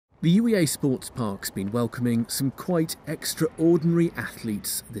The UEA Sports Park's been welcoming some quite extraordinary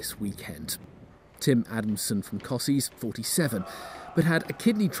athletes this weekend. Tim Adamson from Costessey's 47, but had a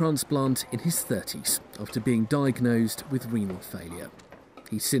kidney transplant in his 30s after being diagnosed with renal failure.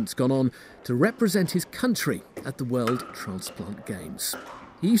 He's since gone on to represent his country at the World Transplant Games.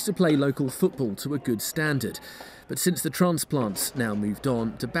 He used to play local football to a good standard, but since the transplants now moved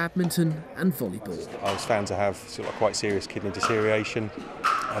on to badminton and volleyball. I was found to have sort of quite serious kidney deterioration,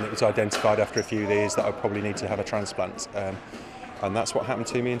 and it was identified after a few years that I probably need to have a transplant. And that's what happened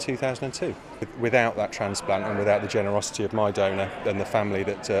to me in 2002. Without that transplant and without the generosity of my donor and the family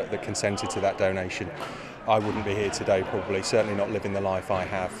that consented to that donation, I wouldn't be here today probably, certainly not living the life I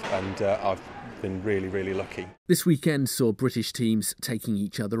have, and I've been really, really lucky. This weekend saw British teams taking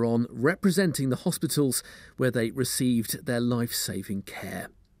each other on, representing the hospitals where they received their life-saving care.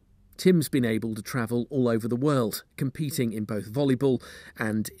 Tim's been able to travel all over the world, competing in both volleyball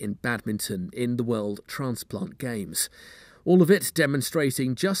and in badminton in the World Transplant Games. All of it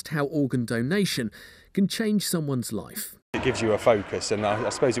demonstrating just how organ donation can change someone's life. It gives you a focus, and I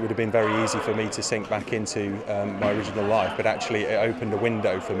suppose it would have been very easy for me to sink back into my original life, but actually it opened a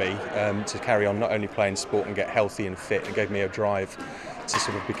window for me to carry on not only playing sport and get healthy and fit. It gave me a drive to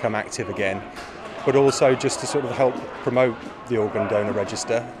sort of become active again, but also just to sort of help promote the organ donor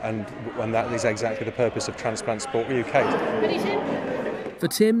register, and that is exactly the purpose of Transplant Sport UK. For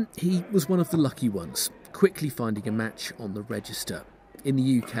Tim, he was one of the lucky ones, quickly finding a match on the register. In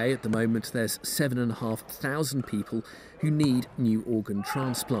the UK at the moment there's 7,500 people who need new organ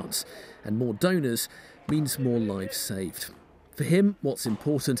transplants, and more donors means more lives saved. For him, what's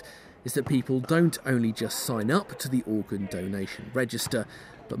important is that people don't only just sign up to the organ donation register,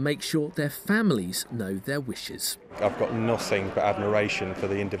 but make sure their families know their wishes. I've got nothing but admiration for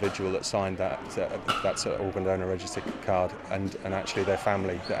the individual that signed that organ donor register card, and actually their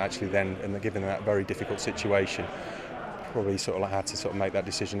family that actually then, and given that very difficult situation, probably sort of had to sort of make that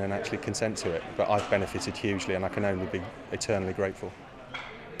decision and actually consent to it. But I've benefited hugely, and I can only be eternally grateful.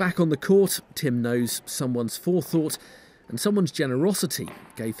 Back on the court, Tim knows someone's forethought and someone's generosity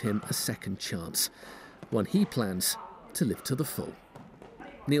gave him a second chance, one he plans to live to the full.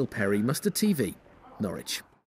 Neil Perry, Mustard TV, Norwich.